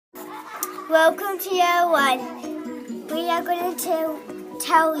Welcome to Year 1. We are going to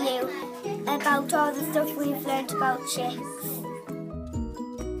tell you about all the stuff we've learnt about chicks.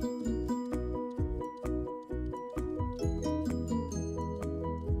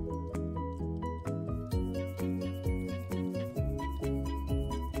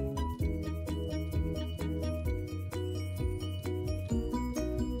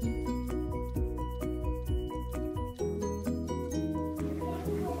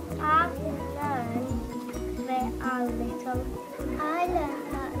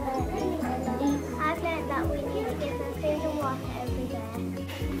 I've learned that we need to give them food and water every day.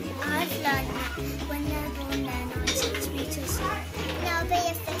 I've learned that when they're born they're not 6 metres. Now they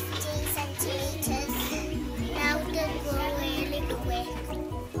are 50 centimetres. Now they grow really quick.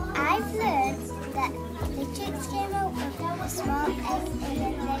 I've learned that the chicks came out with a small egg and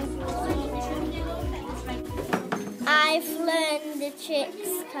then they grow really quick. I've learned the chicks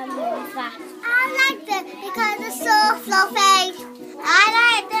can move fast. I like them because they're so fluffy. I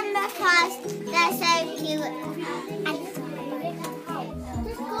like them because they're so cute.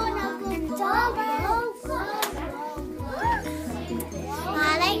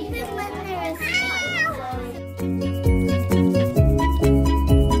 I like them when they're asleep.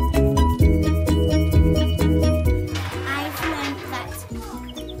 I've learned that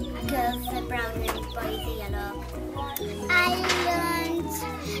girls are brown and boys are yellow. I learned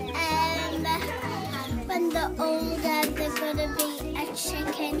when they're older they're going to be a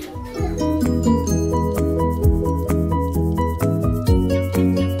chicken.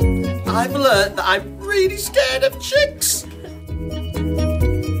 I've learned that I'm really scared of chicks.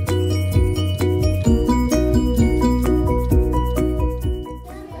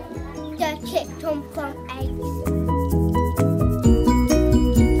 The chick come from eggs.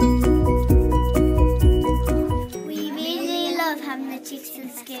 We really love having the chicks in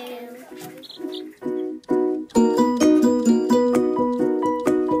school.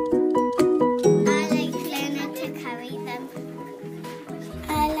 I like learning to carry them. I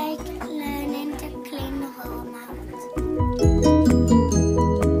like learning to clean the home out.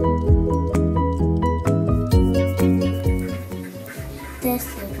 This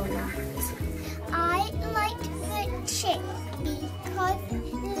is a lot. I like the chicks because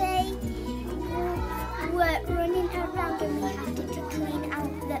they were running around and we had to clean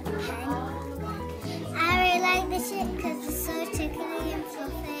out the pen. I really like the chicks because they're so tickly and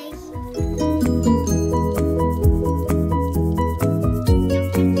fluffy.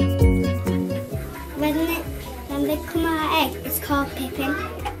 When they come out of egg, it's called pipping.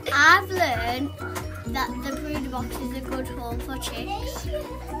 I've learned that the brood box is a good home for chicks.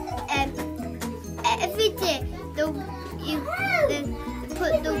 Every day they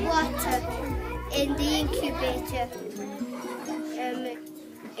put the water in the incubator.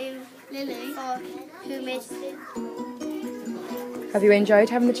 Lily for humidity. Have you enjoyed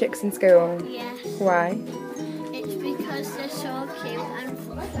having the chicks in school? Yes. Why? It's because they're so cute and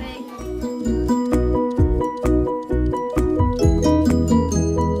fluffy.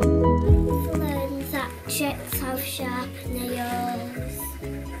 I've learned that chicks have sharp nails.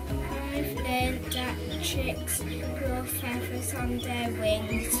 I've learned that chicks grow feathers on their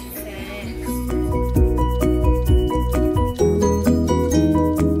wings first.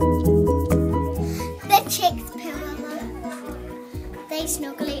 The chicks poo a lot. They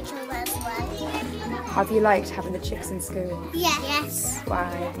snuggle each other as well. Have you liked having the chicks in school? Yes.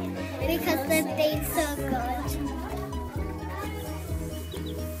 Why? Because they've been so good.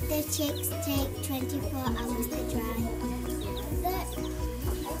 The chicks take 24 hours to dry. The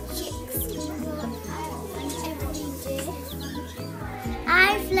chicks grow every day.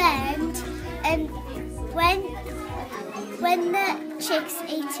 I've learned when the chicks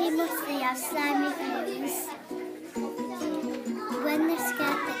eat too much they have slimy poos. When they're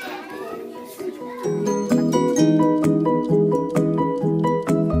scared they get poos.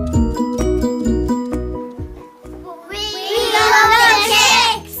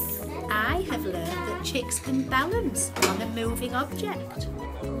 I have learned that chicks can balance on a moving object.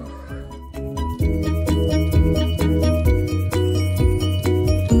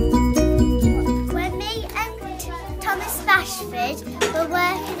 When me and Thomas Bashford were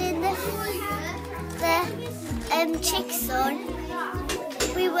working in the chick sun,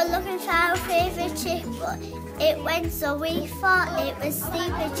 we were looking for our favourite chick, but it went, so we thought it was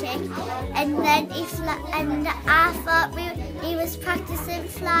Stupid Chick, and then I thought he was practicing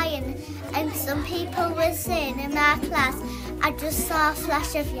flying, and some people were saying in our class, I just saw a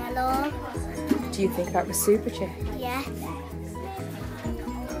flash of yellow. Do you think that was Super Chick? Yeah.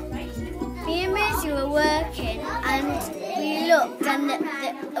 Me and Maisie were working and we looked and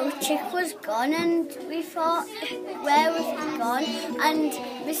our chick was gone, and we thought, where was it gone? And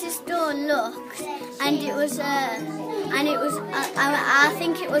Mrs. Dawn looked, and it was I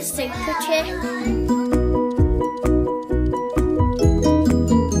think it was Super Chick.